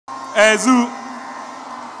Ezu.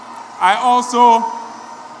 I also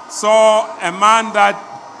saw a man that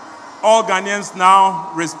all Ghanaians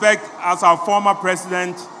now respect as our former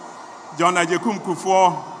president, John Ajekum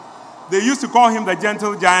Kufuor. They used to call him the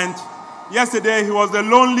gentle giant. Yesterday, he was the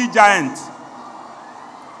lonely giant.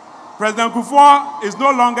 President Kufuor is no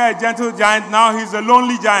longer a gentle giant, now he's a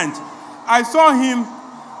lonely giant. I saw him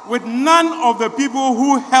with none of the people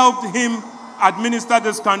who helped him administer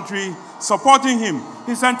this country supporting him.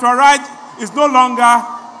 His central right is no longer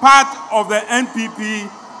part of the NPP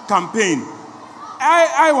campaign.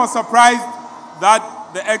 I was surprised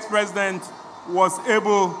that the ex-president was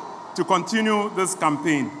able to continue this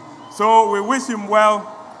campaign. So we wish him well,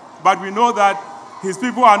 but we know that his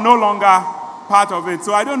people are no longer part of it.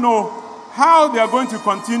 So I don't know how they are going to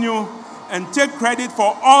continue and take credit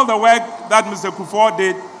for all the work that Mr. Kufuor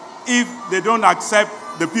did if they don't accept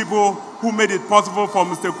the people who made it possible for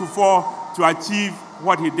Mr. Kufuor to achieve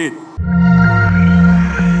what he did.